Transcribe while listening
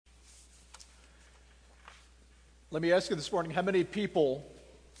Let me ask you this morning, how many people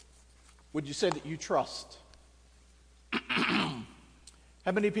would you say that you trust?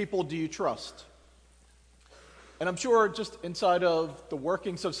 How many people do you trust? And I'm sure just inside of the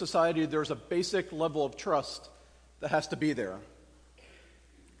workings of society, there's a basic level of trust that has to be there.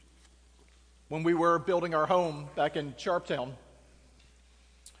 When we were building our home back in Sharptown,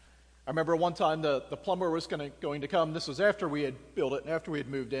 I remember one time the plumber was going to come. This was after we had built it and after we had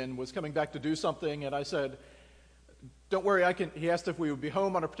moved in, was coming back to do something, and I said, don't worry, he asked if we would be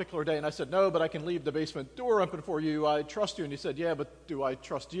home on a particular day, and I said, no, but I can leave the basement door open for you. I trust you. And he said, yeah, but do I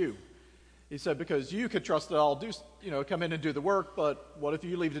trust you? He said, because you could trust that I'll come in and do the work, but what if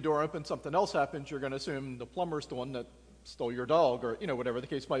you leave the door open, something else happens, you're going to assume the plumber's the one that stole your dog, or, whatever the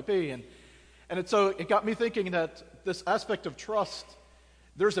case might be. And so it got me thinking that this aspect of trust,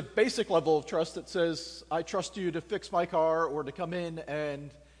 there's a basic level of trust that says, I trust you to fix my car or to come in and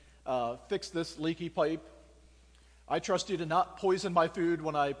fix this leaky pipe. I trust you to not poison my food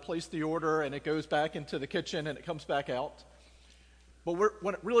when I place the order and it goes back into the kitchen and it comes back out. But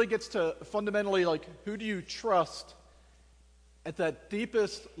when it really gets to fundamentally, like, who do you trust at that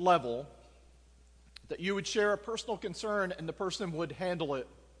deepest level that you would share a personal concern and the person would handle it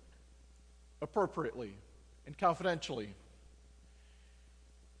appropriately and confidentially?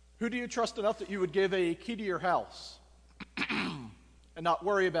 Who do you trust enough that you would give a key to your house and not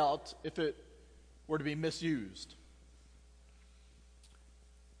worry about if it were to be misused?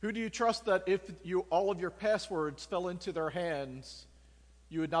 Who do you trust that if all of your passwords fell into their hands,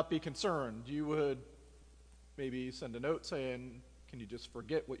 you would not be concerned? You would maybe send a note saying, can you just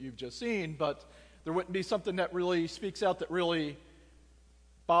forget what you've just seen? But there wouldn't be something that really speaks out that really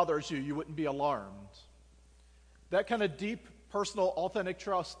bothers you. You wouldn't be alarmed. That kind of deep, personal, authentic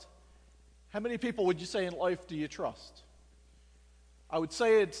trust, how many people would you say in life do you trust? I would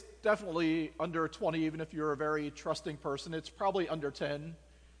say it's definitely under 20, even if you're a very trusting person. It's probably under 10.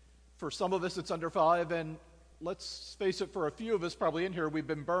 For some of us, it's under 5, and let's face it, for a few of us probably in here, we've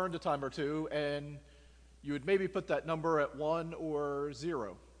been burned a time or two, and you would maybe put that number at 1 or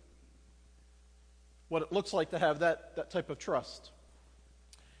 0. What it looks like to have that type of trust.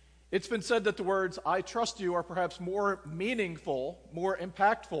 It's been said that the words, I trust you, are perhaps more meaningful, more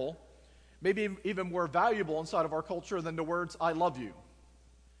impactful, maybe even more valuable inside of our culture than the words, I love you.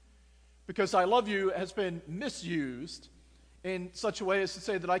 Because I love you has been misused in such a way as to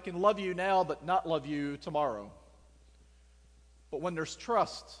say that I can love you now but not love you tomorrow. But when there's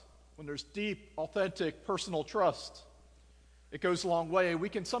trust, when there's deep, authentic, personal trust, it goes a long way. We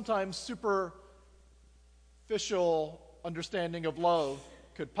can sometimes superficial understanding of love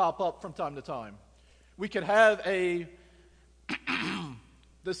could pop up from time to time. We could have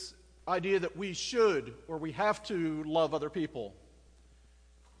this idea that we should or we have to love other people.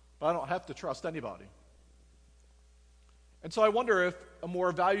 But I don't have to trust anybody. And so I wonder if a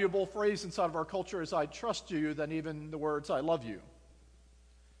more valuable phrase inside of our culture is I trust you than even the words I love you.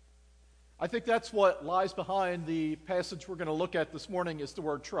 I think that's what lies behind the passage we're going to look at this morning is the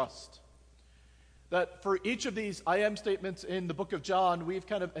word trust. That for each of these I am statements in the book of John, we've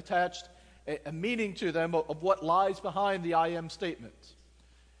kind of attached a meaning to them of what lies behind the I am statement.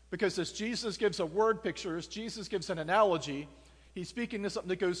 Because as Jesus gives a word picture, as Jesus gives an analogy, he's speaking to something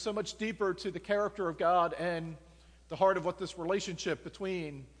that goes so much deeper to the character of God and the heart of what this relationship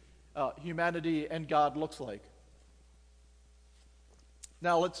between humanity and God looks like.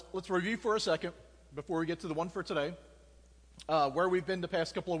 Now let's review for a second before we get to the one for today, where we've been the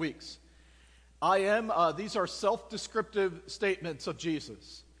past couple of weeks. I am, these are self-descriptive statements of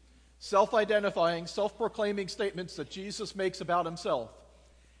Jesus. Self-identifying, self-proclaiming statements that Jesus makes about himself.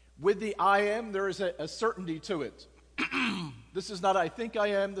 With the I am, there is a certainty to it. This is not I think I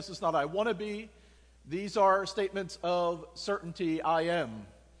am, this is not I want to be. These are statements of certainty, I am,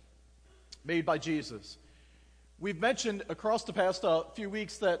 made by Jesus. We've mentioned across the past few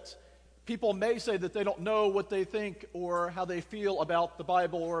weeks that people may say that they don't know what they think or how they feel about the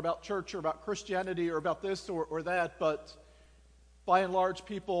Bible or about church or about Christianity or about this or that, but by and large,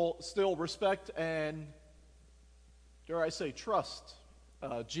 people still respect and, dare I say, trust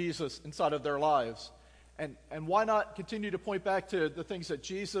Jesus inside of their lives. And why not continue to point back to the things that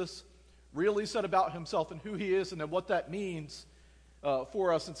Jesus really said about himself and who he is and then what that means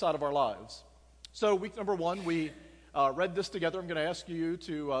for us inside of our lives. So week number 1, we read this together. I'm going to ask you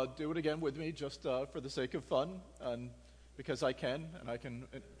to do it again with me just for the sake of fun and because I can, and I can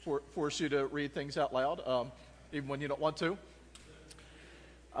force you to read things out loud even when you don't want to.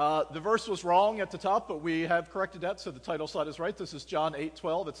 The verse was wrong at the top, but we have corrected that, so the title slide is right. This is John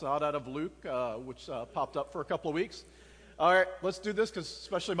 8:12. It's not out of Luke, which popped up for a couple of weeks. All right, let's do this because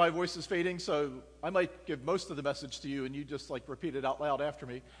especially my voice is fading, so I might give most of the message to you and you just like repeat it out loud after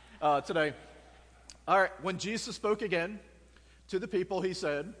me today. All right, when Jesus spoke again to the people, he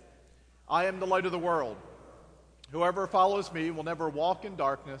said, I am the light of the world. Whoever follows me will never walk in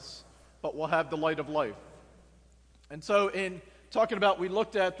darkness, but will have the light of life. And so in talking about, we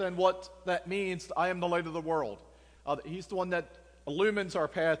looked at then what that means, I am the light of the world. He's the one that illumines our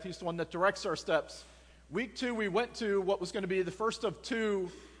path. He's the one that directs our steps. Week 2, we went to what was going to be the first of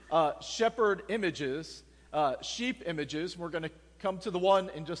 2 shepherd images, sheep images. We're going to come to the one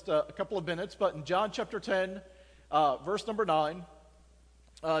in just a couple of minutes. But in John chapter 10, verse number 9,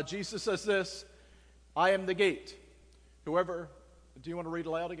 Jesus says this, I am the gate. Whoever, do you want to read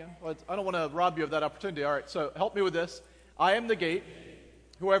aloud again? Well, I don't want to rob you of that opportunity. All right, so help me with this. I am the gate.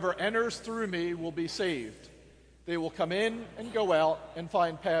 Whoever enters through me will be saved. They will come in and go out and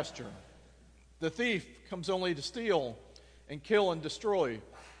find pasture. The thief comes only to steal and kill and destroy.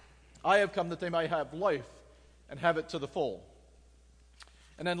 I have come that they might have life and have it to the full.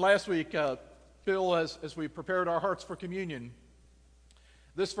 And then last week, Bill, as we prepared our hearts for communion,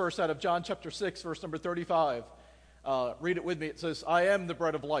 this verse out of John chapter 6, verse number 35, read it with me. It says, I am the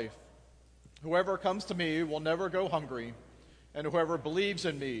bread of life. Whoever comes to me will never go hungry, and whoever believes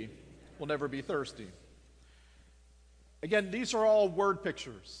in me will never be thirsty. Again, these are all word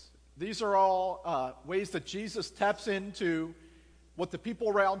pictures. These are all ways that Jesus taps into what the people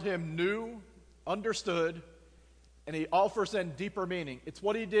around him knew, understood, and he offers then deeper meaning. It's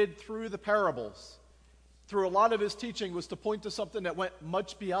what he did through the parables. Through a lot of his teaching was to point to something that went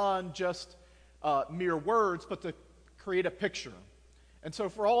much beyond just mere words, but to create a picture. And so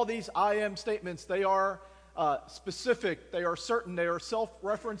for all these I am statements, they are specific, they are certain, they are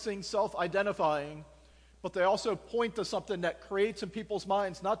self-referencing, self-identifying, but they also point to something that creates in people's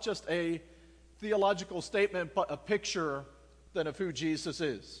minds not just a theological statement, but a picture then of who Jesus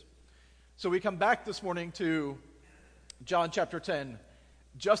is. So we come back this morning to John chapter 10,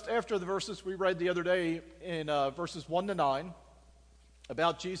 just after the verses we read the other day in verses 1 to 9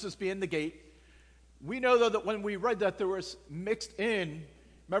 about Jesus being the gate. We know, though, that when we read that, there was mixed in,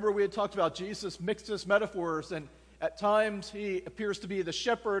 remember we had talked about Jesus mixed his metaphors, and at times he appears to be the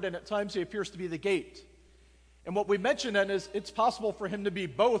shepherd, and at times he appears to be the gate. And what we mentioned then is it's possible for him to be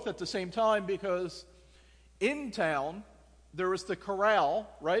both at the same time, because in town there was the corral,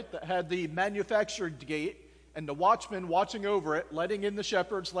 right, that had the manufactured gate, and the watchman watching over it, letting in the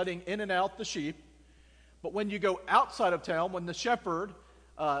shepherds, letting in and out the sheep. But when you go outside of town, when the shepherd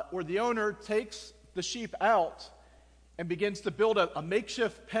or the owner takes the sheep out and begins to build a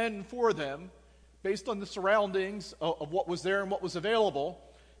makeshift pen for them based on the surroundings of what was there and what was available,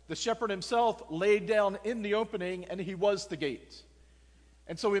 the shepherd himself laid down in the opening, and he was the gate.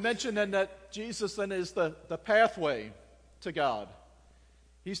 And so we mentioned then that Jesus then is the pathway to God.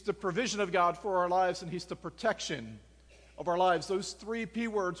 He's the provision of God for our lives, and he's the protection of our lives. Those 3 P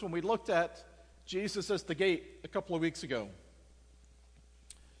words when we looked at Jesus as the gate a couple of weeks ago.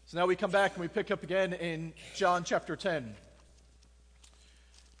 So now we come back and we pick up again in John chapter 10,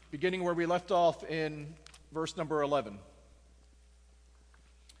 beginning where we left off in verse number 11.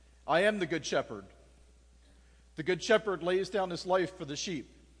 I am the good shepherd. The good shepherd lays down his life for the sheep.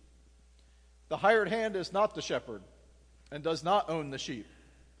 The hired hand is not the shepherd and does not own the sheep.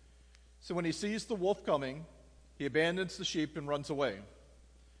 So when he sees the wolf coming, he abandons the sheep and runs away.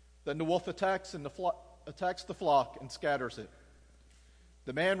 Then the wolf attacks the flock and scatters it.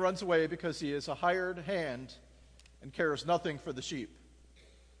 The man runs away because he is a hired hand and cares nothing for the sheep.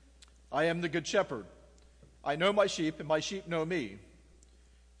 I am the good shepherd. I know my sheep, and my sheep know me.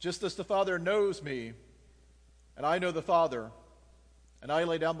 Just as the Father knows me, and I know the Father, and I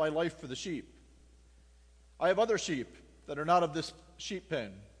lay down my life for the sheep. I have other sheep that are not of this sheep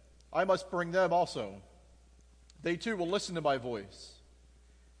pen. I must bring them also. They too will listen to my voice.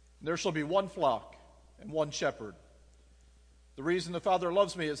 And there shall be one flock and one shepherd. The reason the Father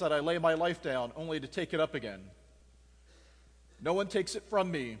loves me is that I lay my life down only to take it up again. No one takes it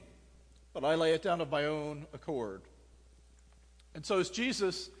from me, but I lay it down of my own accord. And so as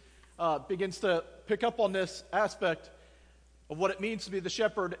Jesus begins to pick up on this aspect of what it means to be the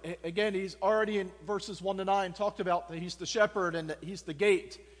shepherd, again, he's already in verses 1 to 9 talked about that he's the shepherd and that he's the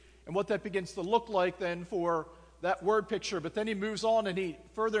gate, and what that begins to look like then for that word picture. But then he moves on and he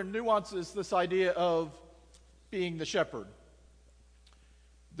further nuances this idea of being the shepherd.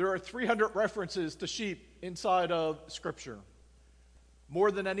 There are 300 references to sheep inside of Scripture, more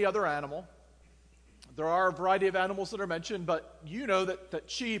than any other animal. There are a variety of animals that are mentioned, but you know that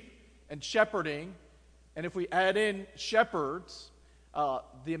sheep and shepherding, and if we add in shepherds,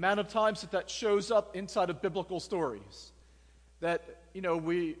 the amount of times that shows up inside of biblical stories. that,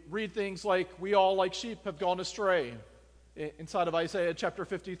 we read things like, we all like sheep have gone astray inside of Isaiah chapter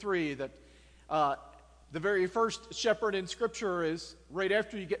 53, that the very first shepherd in Scripture is right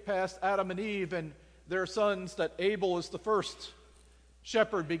after you get past Adam and Eve and their sons, that Abel is the first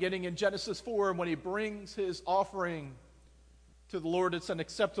shepherd beginning in Genesis 4, and when he brings his offering to the Lord, it's an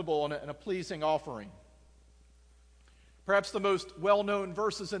acceptable and a pleasing offering. Perhaps the most well-known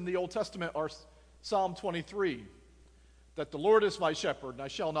verses in the Old Testament are Psalm 23, that the Lord is my shepherd, and I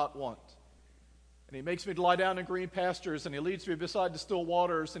shall not want. And he makes me to lie down in green pastures, and he leads me beside the still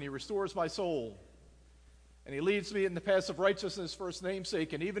waters, and he restores my soul. And he leads me in the paths of righteousness for his name's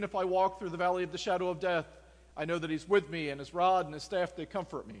sake. And even if I walk through the valley of the shadow of death, I know that he's with me, and his rod and his staff, they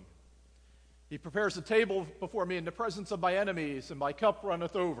comfort me. He prepares a table before me in the presence of my enemies, and my cup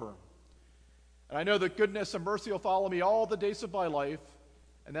runneth over. And I know that goodness and mercy will follow me all the days of my life,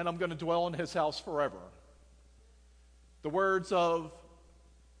 and then I'm going to dwell in his house forever. The words of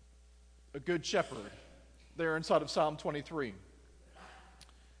a good shepherd there inside of Psalm 23.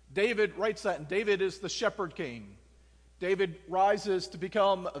 David writes that, and David is the shepherd king. David rises to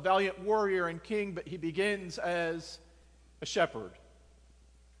become a valiant warrior and king, but he begins as a shepherd.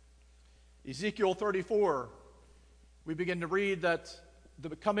 Ezekiel 34, we begin to read that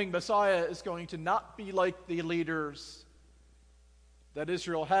the coming Messiah is going to not be like the leaders that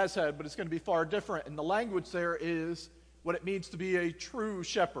Israel has had, but it's going to be far different. And the language there is what it means to be a true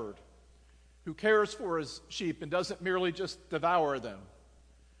shepherd who cares for his sheep and doesn't merely just devour them,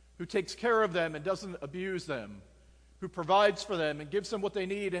 who takes care of them and doesn't abuse them, who provides for them and gives them what they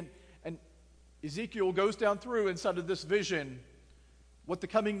need. And Ezekiel goes down through inside of this vision what the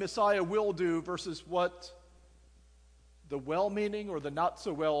coming Messiah will do versus what the well-meaning or the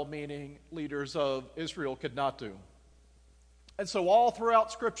not-so-well-meaning leaders of Israel could not do. And so all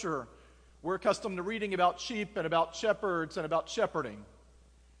throughout Scripture, we're accustomed to reading about sheep and about shepherds and about shepherding.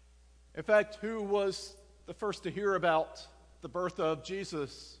 In fact, who was the first to hear about the birth of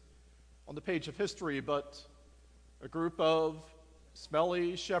Jesus on the page of history but a group of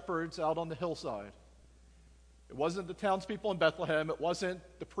smelly shepherds out on the hillside? It wasn't the townspeople in Bethlehem. It wasn't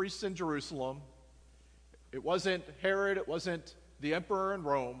the priests in Jerusalem. It wasn't Herod. It wasn't the emperor in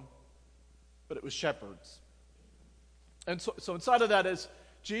Rome. But it was shepherds. And so inside of that, as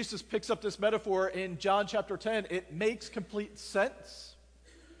Jesus picks up this metaphor in John chapter 10, it makes complete sense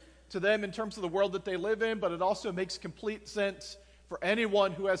to them in terms of the world that they live in, but it also makes complete sense for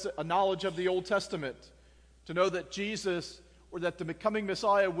anyone who has a knowledge of the Old Testament to know that Jesus, or that the coming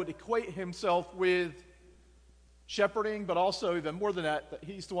Messiah, would equate himself with shepherding, but also even more than that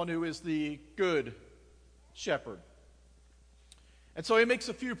he's the one who is the good shepherd. And so he makes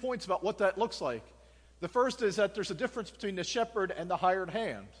a few points about what that looks like. The first is that there's a difference between the shepherd and the hired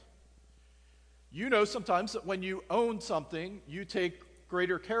hand. You know sometimes that when you own something, you take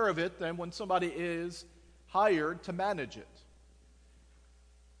greater care of it than when somebody is hired to manage it.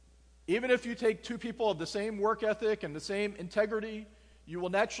 Even if you take two people of the same work ethic and the same integrity, you will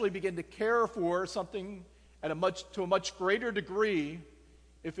naturally begin to care for something to a much greater degree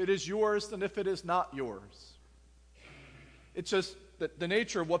if it is yours than if it is not yours. It's just the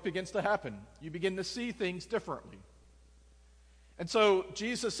nature of what begins to happen. You begin to see things differently. And so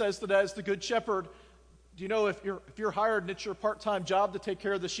Jesus says that as the good shepherd, do you know if you're hired and it's your part-time job to take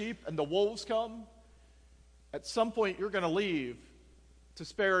care of the sheep and the wolves come, at some point you're going to leave to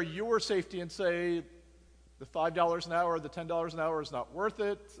spare your safety and say, the $5 an hour, the $10 an hour is not worth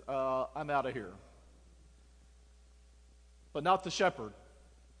it, I'm out of here. But not the shepherd.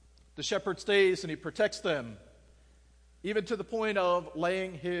 The shepherd stays and he protects them, even to the point of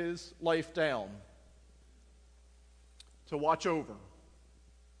laying his life down to watch over.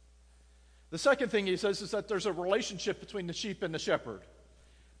 The second thing he says is that there's a relationship between the sheep and the shepherd.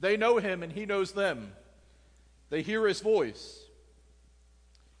 They know him and he knows them. They hear his voice.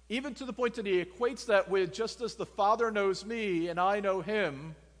 Even to the point that he equates that with, just as the Father knows me and I know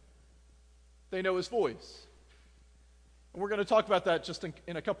him, they know his voice. And we're going to talk about that just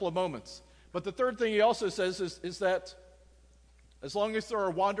in a couple of moments. But the third thing he also says is that as long as there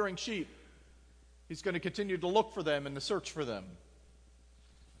are wandering sheep, he's going to continue to look for them and to search for them.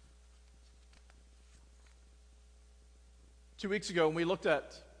 2 weeks ago, when we looked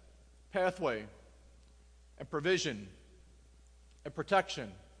at pathway and provision and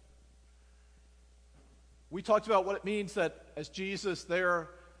protection, we talked about what it means that as Jesus there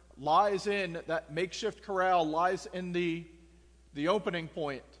lies in that makeshift corral, lies in the opening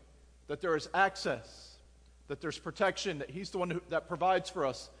point, that there is access, that there's protection, that he's the one that provides for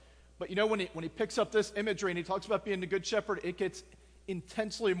us. But you know, when he picks up this imagery and he talks about being the good shepherd, it gets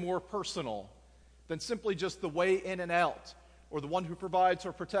intensely more personal than simply just the way in and out, or the one who provides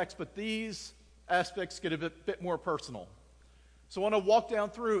or protects, but these aspects get a bit more personal. So I want to walk down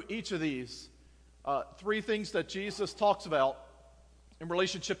through each of these three things that Jesus talks about in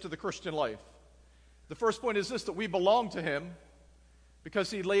relationship to the Christian life. The first point is this, that we belong to him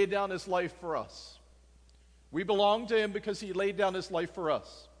because he laid down his life for us. We belong to him because he laid down his life for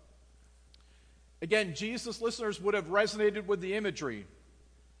us. Again, Jesus' listeners would have resonated with the imagery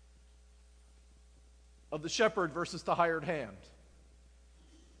of the shepherd versus the hired hand.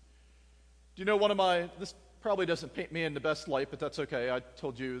 Do you know this probably doesn't paint me in the best light, but that's okay. I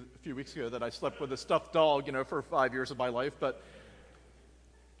told you a few weeks ago that I slept with a stuffed dog, for 5 years of my life, but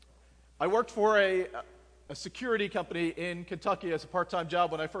I worked for a security company in Kentucky as a part-time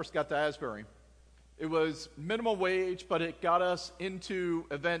job when I first got to Asbury. It was minimum wage, but it got us into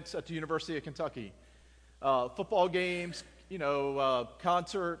events at the University of Kentucky. Football games,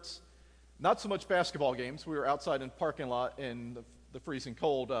 concerts, not so much basketball games. We were outside in the parking lot in the freezing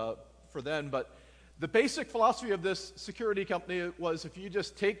cold for then, but the basic philosophy of this security company was if you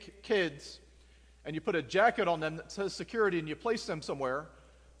just take kids and you put a jacket on them that says security and you place them somewhere,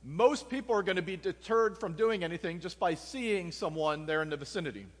 most people are going to be deterred from doing anything just by seeing someone there in the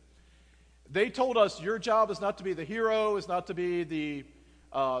vicinity. They told us your job is not to be the hero, is not to be the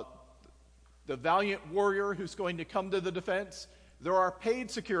valiant warrior who's going to come to the defense. There are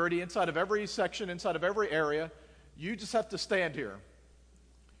paid security inside of every section, inside of every area. You just have to stand here.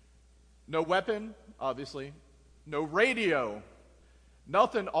 No weapon, obviously. No radio.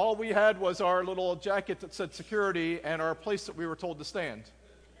 Nothing. All we had was our little jacket that said security and our place that we were told to stand.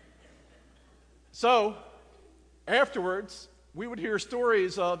 So, afterwards, we would hear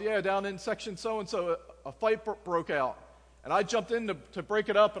stories of, down in section so-and-so, a fight broke out. And I jumped in to break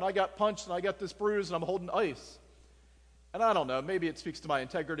it up, and I got punched, and I got this bruise, and I'm holding ice. And I don't know, maybe it speaks to my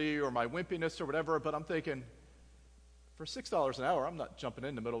integrity or my wimpiness or whatever, but I'm thinking, for $6 an hour, I'm not jumping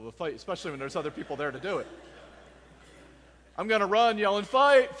in the middle of a fight, especially when there's other people there to do it. I'm going to run yelling,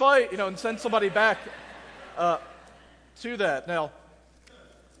 fight, fight, and send somebody back to that. Now,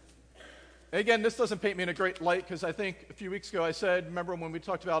 again, this doesn't paint me in a great light because I think a few weeks ago I said, remember when we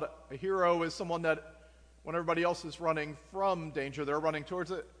talked about a hero is someone that when everybody else is running from danger, they're running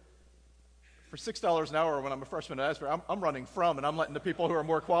towards it. For $6 an hour when I'm a freshman at Asbury, I'm running from and I'm letting the people who are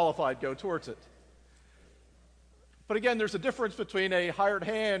more qualified go towards it. But again, there's a difference between a hired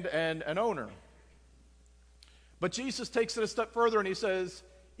hand and an owner. But Jesus takes it a step further and he says,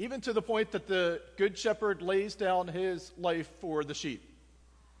 even to the point that the good shepherd lays down his life for the sheep.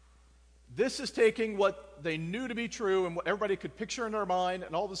 This is taking what they knew to be true and what everybody could picture in their mind,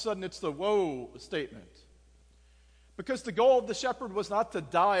 and all of a sudden it's the whoa statement. Because the goal of the shepherd was not to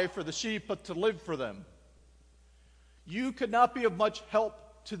die for the sheep, but to live for them. You could not be of much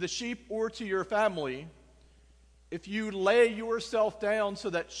help to the sheep or to your family if you lay yourself down so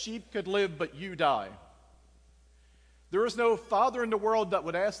that sheep could live, but you die. There is no father in the world that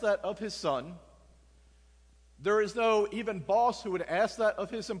would ask that of his son. There is no even boss who would ask that of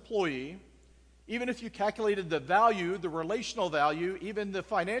his employee. Even if you calculated the value, the relational value, even the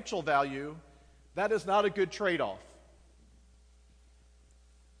financial value, that is not a good trade-off.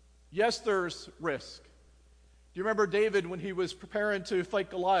 Yes, there's risk. Do you remember David when he was preparing to fight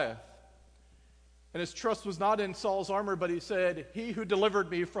Goliath? And his trust was not in Saul's armor, but he said, "He who delivered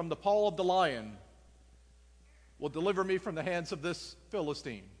me from the paw of the lion will deliver me from the hands of this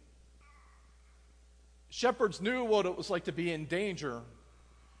Philistine." Shepherds knew what it was like to be in danger,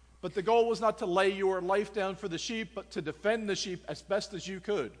 but the goal was not to lay your life down for the sheep, but to defend the sheep as best as you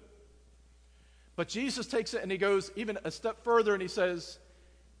could. But Jesus takes it and he goes even a step further and he says,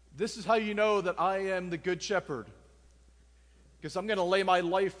 this is how you know that I am the good shepherd, because I'm going to lay my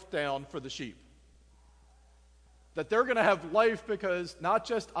life down for the sheep. That they're going to have life because not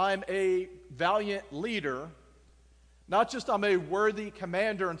just I'm a valiant leader, not just I'm a worthy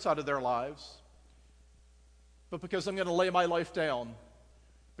commander inside of their lives, but because I'm going to lay my life down.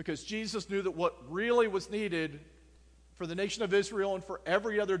 Because Jesus knew that what really was needed for the nation of Israel and for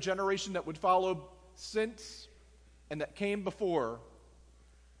every other generation that would follow since and that came before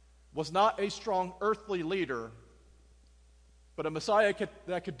was not a strong earthly leader, but a Messiah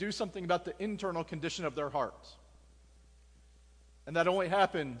that could do something about the internal condition of their hearts. And that only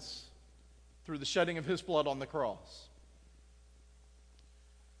happens through the shedding of his blood on the cross.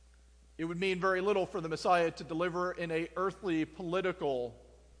 It would mean very little for the Messiah to deliver in an earthly, political,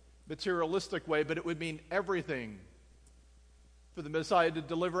 materialistic way, but it would mean everything for the Messiah to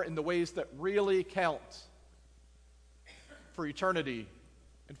deliver in the ways that really count for eternity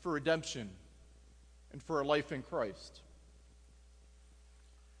and for redemption and for a life in Christ.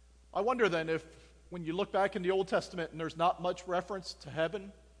 I wonder then if when you look back in the Old Testament and there's not much reference to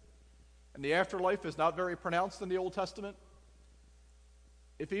heaven, and the afterlife is not very pronounced in the Old Testament,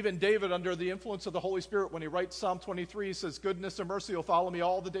 if even David, under the influence of the Holy Spirit, when he writes Psalm 23, he says, goodness and mercy will follow me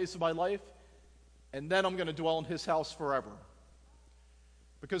all the days of my life, and then I'm going to dwell in his house forever.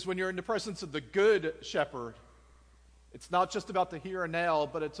 Because when you're in the presence of the good shepherd, it's not just about the here and now,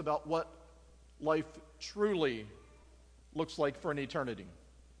 but it's about what life truly looks like for an eternity.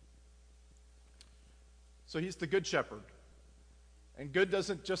 So he's the good shepherd. And good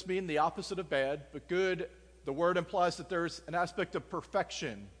doesn't just mean the opposite of bad, but good, the word implies that there's an aspect of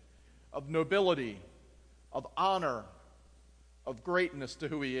perfection, of nobility, of honor, of greatness to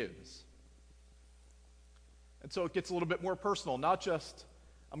who he is. And so it gets a little bit more personal, not just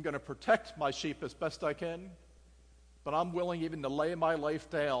I'm going to protect my sheep as best I can, but I'm willing even to lay my life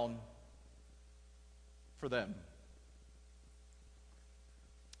down for them.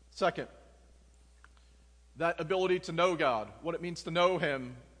 Second, that ability to know God, what it means to know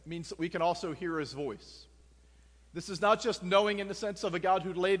him, means that we can also hear his voice. This is not just knowing in the sense of a God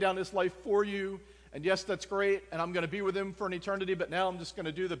who laid down his life for you, and yes, that's great, and I'm going to be with him for an eternity, but now I'm just going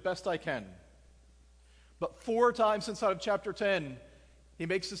to do the best I can. But 4 times inside of chapter 10, he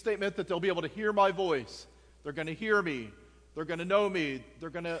makes the statement that they'll be able to hear my voice. They're going to hear me. They're going to know me. They're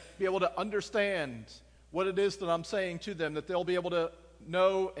going to be able to understand what it is that I'm saying to them, that they'll be able to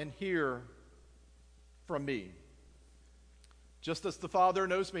know and hear from me. Just as the Father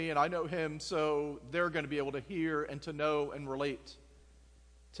knows me and I know him, so they're going to be able to hear and to know and relate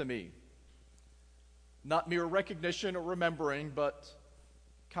to me. Not mere recognition or remembering, but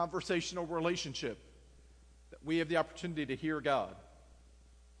conversational relationship, that we have the opportunity to hear God.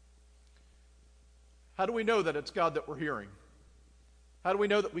 How do we know that it's God that we're hearing? How do we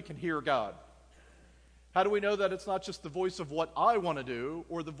know that we can hear God? How do we know that it's not just the voice of what I want to do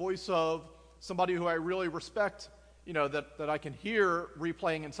or the voice of somebody who I really respect, that I can hear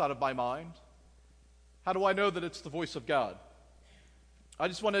replaying inside of my mind? How do I know that it's the voice of God? I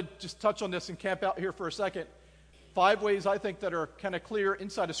just want to touch on this and camp out here for a second. 5 ways I think that are kind of clear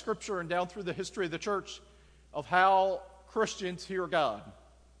inside of Scripture and down through the history of the church of how Christians hear God.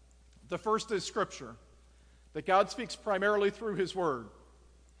 The first is Scripture, that God speaks primarily through his word.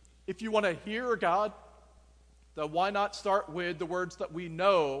 If you want to hear God, then why not start with the words that we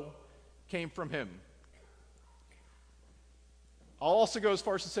know came from him? I'll also go as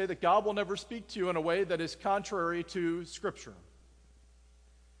far as to say that God will never speak to you in a way that is contrary to Scripture.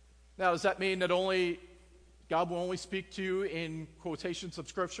 Now, does that mean that God will only speak to you in quotations of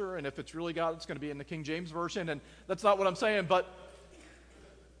Scripture, and if it's really God, it's going to be in the King James Version? And that's not what I'm saying, but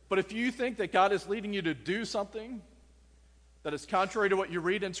if you think that God is leading you to do something that is contrary to what you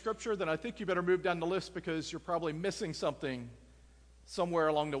read in Scripture, then I think you better move down the list, because you're probably missing something somewhere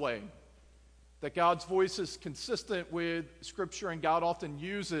along the way. That God's voice is consistent with Scripture, and God often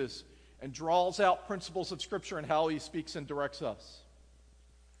uses and draws out principles of Scripture and how he speaks and directs us.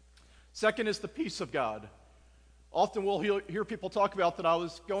 Second is the peace of God. Often we'll hear people talk about that I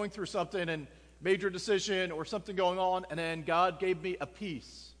was going through something and major decision or something going on, and then God gave me a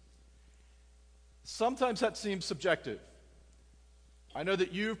peace. Sometimes that seems subjective. I know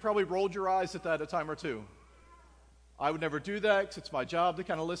that you've probably rolled your eyes at that a time or two. I would never do that because it's my job to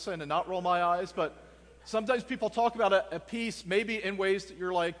kind of listen and not roll my eyes, but sometimes people talk about a peace maybe in ways that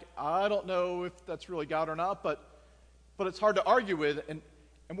you're like, I don't know if that's really God or not, but it's hard to argue with. And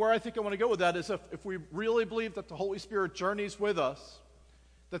where I think I want to go with that is if we really believe that the Holy Spirit journeys with us,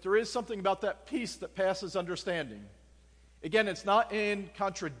 that there is something about that peace that passes understanding. Again, it's not in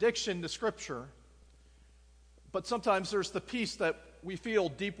contradiction to Scripture, but sometimes there's the peace that we feel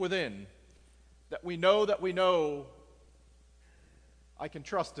deep within, that we know I can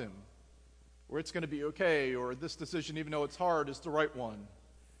trust him, or it's going to be okay, or this decision, even though it's hard, is the right one,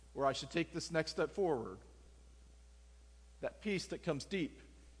 or I should take this next step forward. That peace that comes deep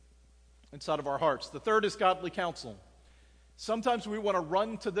inside of our hearts. The third is godly counsel. Sometimes we want to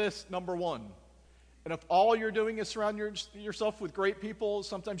run to this, number one. And if all you're doing is surround yourself with great people,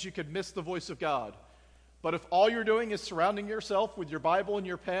 sometimes you could miss the voice of God. But if all you're doing is surrounding yourself with your Bible and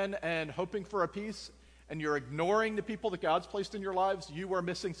your pen and hoping for a peace, and you're ignoring the people that God's placed in your lives, you are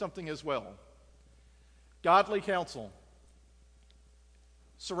missing something as well. Godly counsel.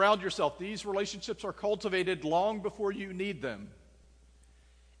 Surround yourself. These relationships are cultivated long before you need them.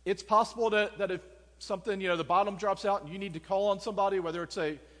 It's possible that if something, the bottom drops out and you need to call on somebody, whether it's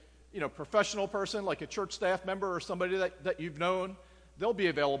a professional person like a church staff member or somebody that you've known, they'll be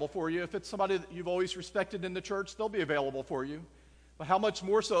available for you. If it's somebody that you've always respected in the church, they'll be available for you. But how much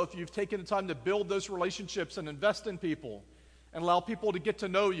more so if you've taken the time to build those relationships and invest in people and allow people to get to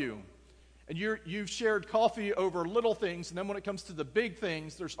know you And you've shared coffee over little things, and then when it comes to the big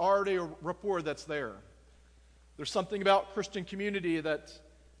things, there's already a rapport that's there. There's something about Christian community that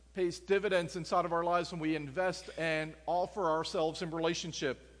pays dividends inside of our lives when we invest and offer ourselves in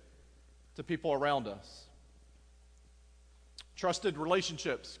relationship to people around us. Trusted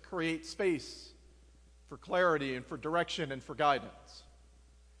relationships create space for clarity and for direction and for guidance.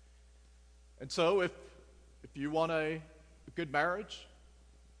 And so if you want a good marriage,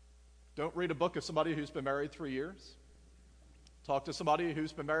 don't read a book of somebody who's been married 3 years. Talk to somebody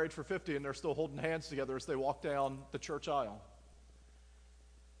who's been married for 50 and they're still holding hands together as they walk down the church aisle.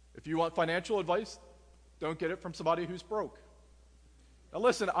 If you want financial advice, don't get it from somebody who's broke. Now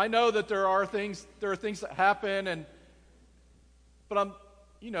listen, I know that there are things that happen, but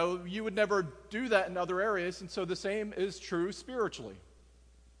you would never do that in other areas, and so the same is true spiritually.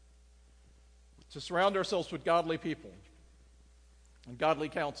 To surround ourselves with godly people and godly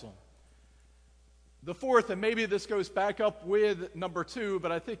counsel. The fourth, and maybe this goes back up with number 2,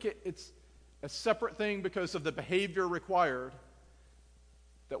 but I think it's a separate thing because of the behavior required,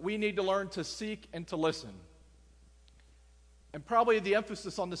 that we need to learn to seek and to listen. And probably the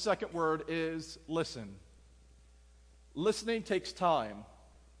emphasis on the second word is listen. Listening takes time.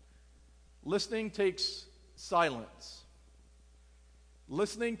 Listening takes silence.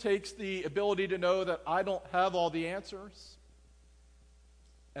 Listening takes the ability to know that I don't have all the answers,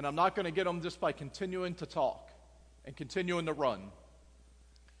 and I'm not going to get them just by continuing to talk and continuing to run.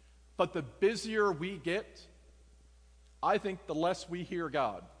 But the busier we get, I think the less we hear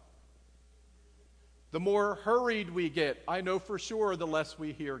God. The more hurried we get, I know for sure the less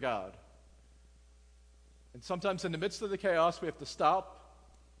we hear God. And sometimes in the midst of the chaos, we have to stop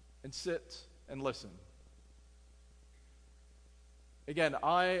and sit and listen. Again,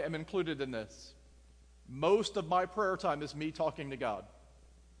 I am included in this. Most of my prayer time is me talking to God.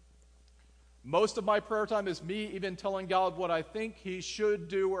 Most of my prayer time is me even telling God what I think He should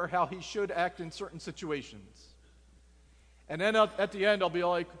do or how He should act in certain situations. And then at the end, I'll be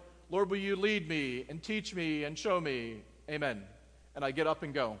like, Lord, will you lead me and teach me and show me? Amen. And I get up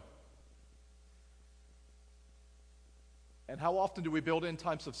and go. And how often do we build in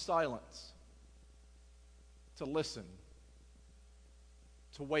times of silence to listen,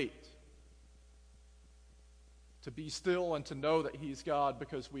 to wait, to be still and to know that He's God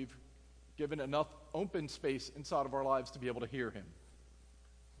because we've given enough open space inside of our lives to be able to hear Him.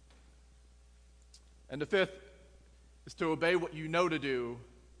 And the fifth is to obey what you know to do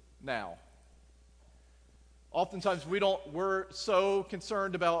now. Oftentimes we're so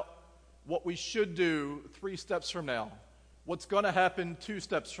concerned about what we should do 3 steps from now, what's going to happen 2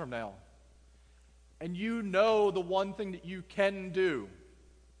 steps from now. And you know the one thing that you can do.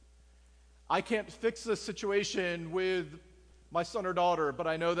 I can't fix this situation with my son or daughter, but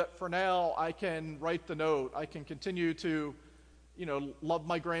I know that for now I can write the note. I can continue to, love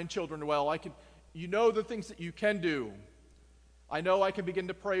my grandchildren well. You know the things that you can do. I know I can begin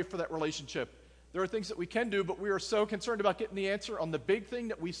to pray for that relationship. There are things that we can do, but we are so concerned about getting the answer on the big thing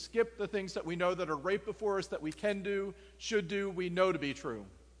that we skip the things that we know that are right before us that we can do, should do, we know to be true.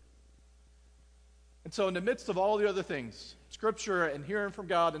 And so in the midst of all the other things, Scripture and hearing from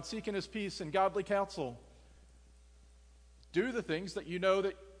God and seeking His peace and godly counsel, do the things that you know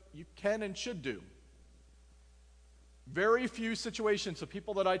that you can and should do. Very few situations of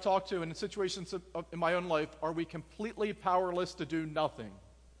people that I talk to and in situations in my own life are we completely powerless to do nothing.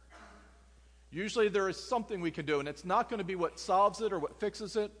 Usually there is something we can do, and it's not going to be what solves it or what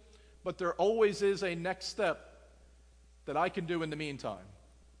fixes it, but there always is a next step that I can do in the meantime.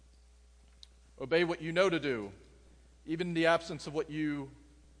 Obey what you know to do, even in the absence of what you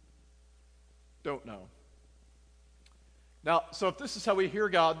don't know. Now, so if this is how we hear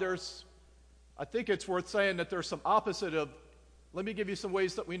God, I think it's worth saying that there's some opposite of, let me give you some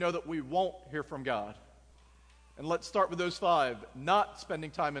ways that we know that we won't hear from God. And let's start with those 5. Not spending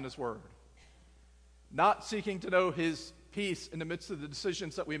time in His Word. Not seeking to know His peace in the midst of the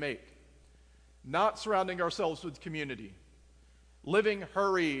decisions that we make. Not surrounding ourselves with community. Living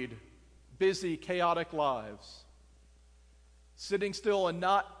hurried, busy, chaotic lives. Sitting still and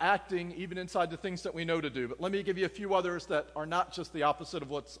not acting even inside the things that we know to do. But let me give you a few others that are not just the opposite of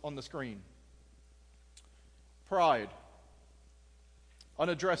what's on the screen. Pride,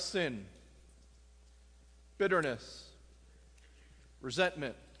 unaddressed sin, bitterness,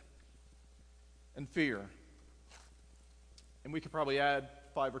 resentment, and fear. And we could probably add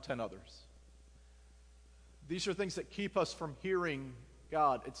 5 or 10 others. These are things that keep us from hearing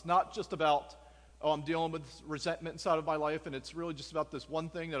God. It's not just about oh, I'm dealing with resentment inside of my life, and it's really just about this one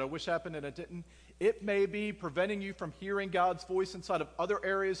thing that I wish happened and it didn't. It may be preventing you from hearing God's voice inside of other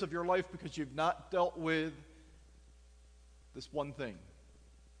areas of your life because you've not dealt with this one thing.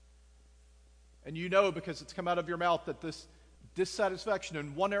 And you know because it's come out of your mouth that this dissatisfaction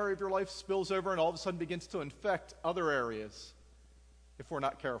in one area of your life spills over and all of a sudden begins to infect other areas if we're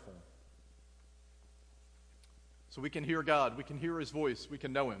not careful. So we can hear God, we can hear his voice, we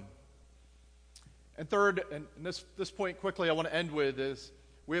can know him. And third, and this point quickly I want to end with, is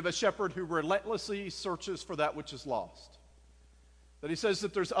we have a shepherd who relentlessly searches for that which is lost. That he says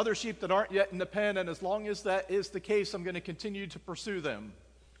that there's other sheep that aren't yet in the pen, and as long as that is the case, I'm going to continue to pursue them.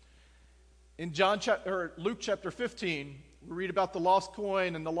 In Luke chapter 15, we read about the lost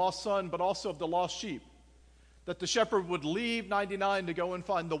coin and the lost son, but also of the lost sheep. That the shepherd would leave 99 to go and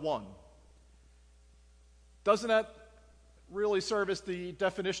find the one. Doesn't that really serve as the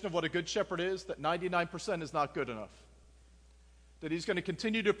definition of what a good shepherd is? That 99% is not good enough. That he's going to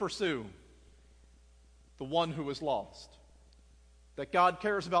continue to pursue the one who is lost. That God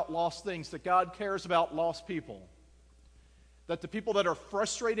cares about lost things. That God cares about lost people. That the people that are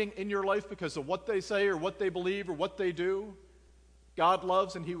frustrating in your life because of what they say or what they believe or what they do, God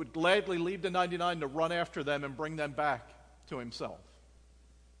loves, and he would gladly leave the 99 to run after them and bring them back to himself.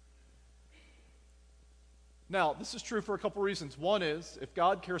 Now, this is true for a couple reasons. One is, if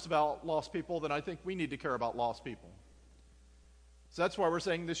God cares about lost people, then I think we need to care about lost people. So that's why we're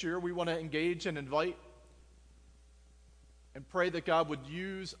saying this year we want to engage and invite and pray that God would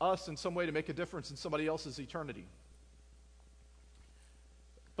use us in some way to make a difference in somebody else's eternity.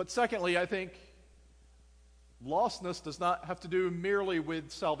 But secondly, I think lostness does not have to do merely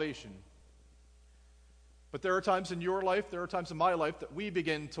with salvation. But there are times in your life, there are times in my life that we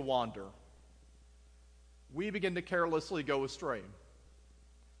begin to wander. We begin to carelessly go astray.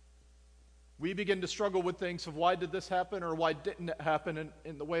 We begin to struggle with things of why did this happen or why didn't it happen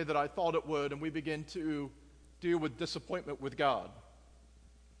in the way that I thought it would, and we begin to deal with disappointment with God.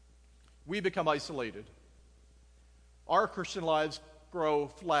 We become isolated. Our Christian lives grow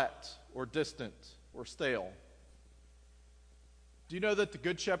flat or distant or stale. Do you know that the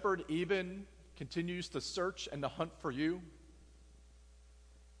Good Shepherd even continues to search and to hunt for you?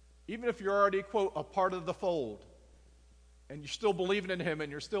 Even if you're already, quote, a part of the fold, and you're still believing in him,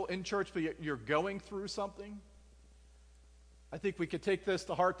 and you're still in church, but you're going through something, I think we could take this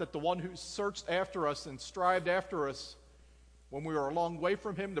to heart that the one who searched after us and strived after us when we were a long way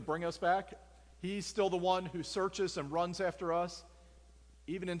from him to bring us back, he's still the one who searches and runs after us,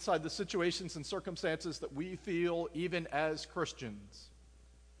 even inside the situations and circumstances that we feel even as Christians.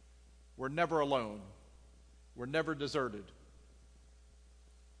 We're never alone. We're never deserted.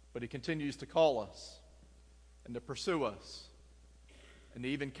 But he continues to call us and to pursue us and to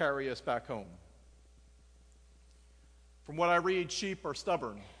even carry us back home. From what I read, sheep are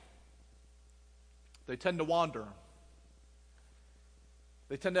stubborn. They tend to wander.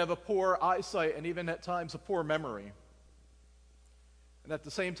 They tend to have a poor eyesight and even at times a poor memory. And at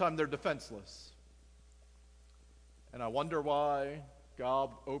the same time, they're defenseless. And I wonder why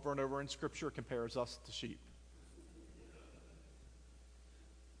God over and over in Scripture compares us to sheep.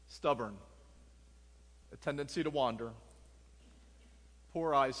 Stubborn, a tendency to wander,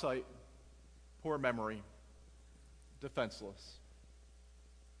 poor eyesight, poor memory, defenseless.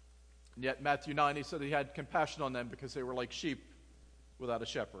 And yet Matthew 9, he said he had compassion on them because they were like sheep without a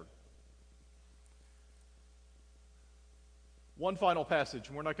shepherd. One final passage,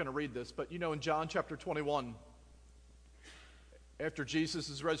 and we're not going to read this, but you know in John chapter 21, after Jesus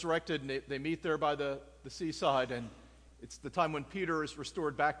is resurrected and they meet there by the seaside, and it's the time when Peter is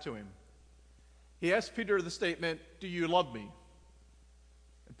restored back to him. He asks Peter the statement, "Do you love me?"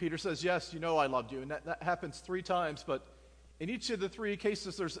 And Peter says, "Yes, you know I loved you." And that happens 3 times, but in each of the 3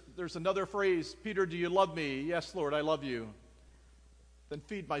 cases there's another phrase, "Peter, do you love me?" "Yes, Lord, I love you." "Then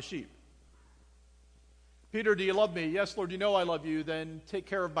feed my sheep." "Peter, do you love me?" "Yes, Lord, you know I love you." "Then take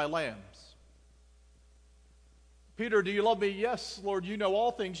care of my lambs." "Peter, do you love me?" "Yes, Lord, you know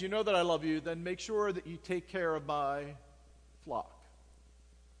all things. You know that I love you." "Then make sure that you take care of my flock."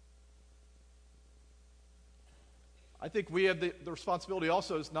 I think we have the responsibility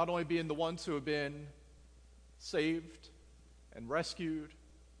also is not only being the ones who have been saved and rescued,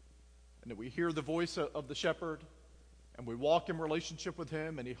 and that we hear the voice of the shepherd, and we walk in relationship with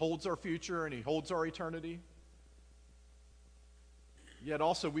him, and he holds our future, and he holds our eternity. Yet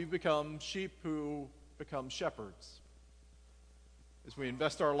also we become sheep who become shepherds as we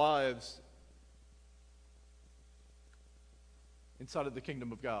invest our lives inside of the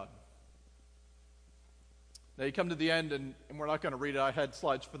kingdom of God. Now you come to the end, and we're not going to read it. I had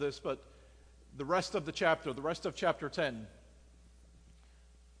slides for this, but the rest of the chapter, the rest of chapter 10,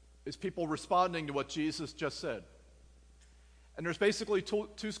 is people responding to what Jesus just said. And there's basically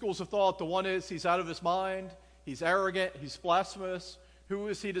two schools of thought. The one is he's out of his mind, he's arrogant, he's blasphemous. Who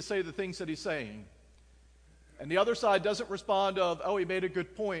is he to say the things that he's saying? And the other side doesn't respond of, oh, he made a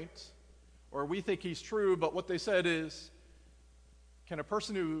good point, or we think he's true, but what they said is, can a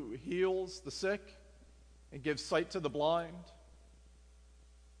person who heals the sick and gives sight to the blind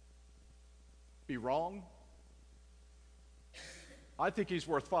be wrong? I think he's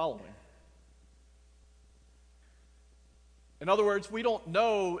worth following. In other words, we don't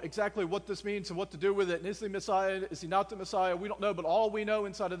know exactly what this means and what to do with it. And is he Messiah? Is he not the Messiah? We don't know, but all we know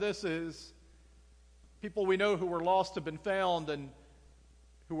inside of this is people we know who were lost have been found, and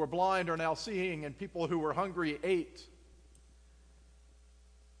who were blind are now seeing, and people who were hungry ate.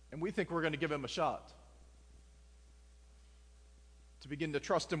 And we think we're going to give him a shot to begin to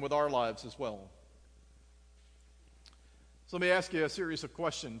trust him with our lives as well. So let me ask you a series of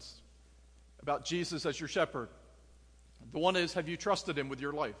questions about Jesus as your shepherd. The one is, have you trusted him with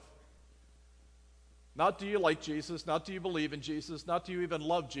your life? Not do you like Jesus, not do you believe in Jesus, not do you even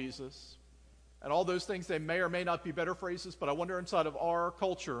love Jesus. And all those things, they may or may not be better phrases, but I wonder inside of our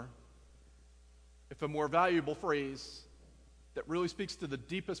culture if a more valuable phrase that really speaks to the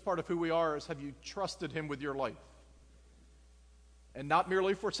deepest part of who we are is, have you trusted him with your life? And not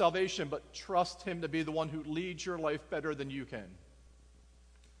merely for salvation, but trust him to be the one who leads your life better than you can.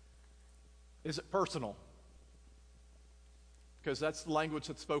 Is it personal? Because that's the language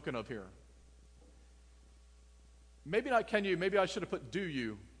that's spoken of here. Maybe not can you, maybe I should have put do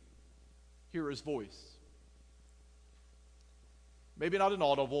you hear his voice? Maybe not an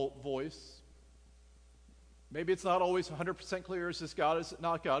audible voice. Maybe it's not always 100% clear, is this God, is it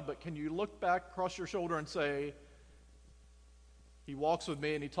not God? But can you look back across your shoulder and say, he walks with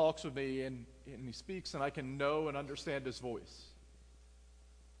me and he talks with me and he speaks and I can know and understand his voice.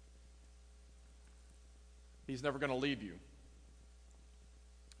 He's never going to leave you.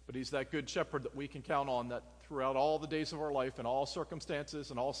 But he's that good shepherd that we can count on, that throughout all the days of our life, in all circumstances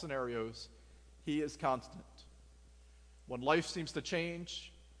and all scenarios, he is constant. When life seems to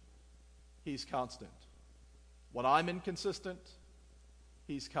change, he's constant. When I'm inconsistent,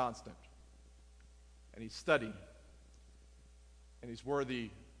 he's constant. And he's steady. And he's worthy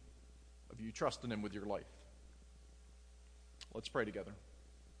of you trusting him with your life. Let's pray together.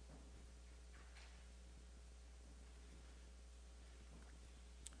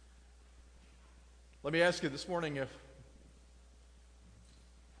 Let me ask you this morning,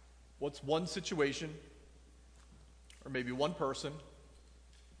 what's one situation, or maybe one person,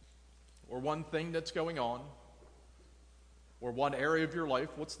 or one thing that's going on, or one area of your life,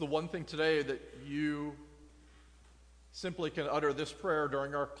 what's the one thing today that you simply can utter this prayer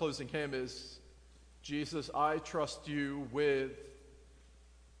during our closing hymn is, Jesus, I trust you with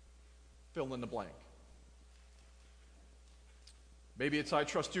fill in the blank. Maybe it's I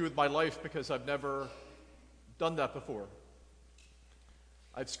trust you with my life because I've never done that before.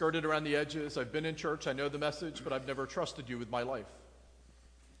 I've skirted around the edges, I've been in church, I know the message, but I've never trusted you with my life.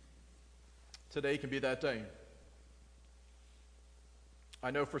 Today can be that day.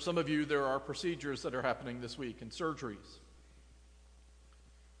 I know for some of you there are procedures that are happening this week and surgeries.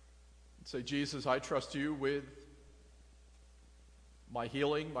 Say, Jesus, I trust you with my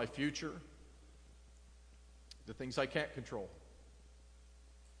healing, my future, the things I can't control.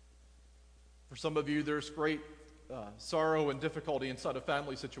 For some of you, there's great sorrow and difficulty inside of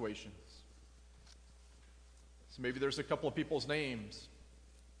family situations. So maybe there's a couple of people's names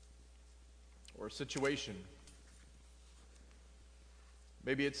or a situation.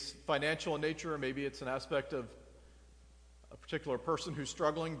 Maybe it's financial in nature, or maybe it's an aspect of a particular person who's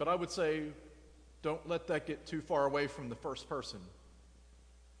struggling, but I would say don't let that get too far away from the first person.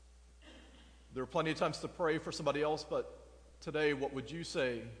 There are plenty of times to pray for somebody else, but today, what would you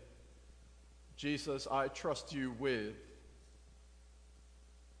say? Jesus, I trust you with,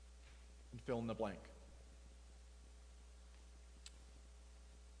 and fill in the blank.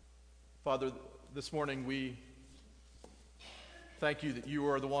 Father, this morning we thank you that you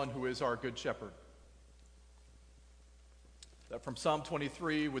are the one who is our good shepherd. That from Psalm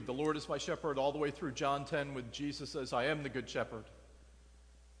 23 with the Lord is my shepherd, all the way through John 10 with Jesus says, I am the good shepherd.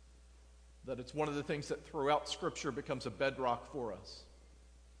 That it's one of the things that throughout Scripture becomes a bedrock for us.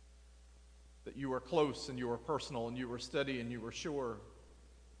 That you are close and you are personal and you are steady and you are sure,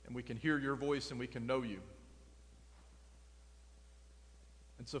 and we can hear your voice and we can know you.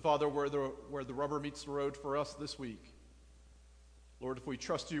 And so, Father, where the rubber meets the road for us this week, Lord, if we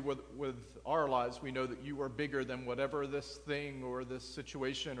trust you with our lives, we know that you are bigger than whatever this thing or this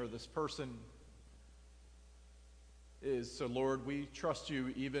situation or this person is. So, Lord, we trust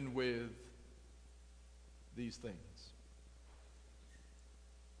you even with these things.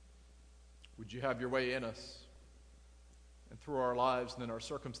 Would you have your way in us and through our lives and in our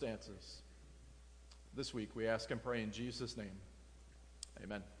circumstances? This week we ask and pray in Jesus' name.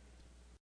 Amen.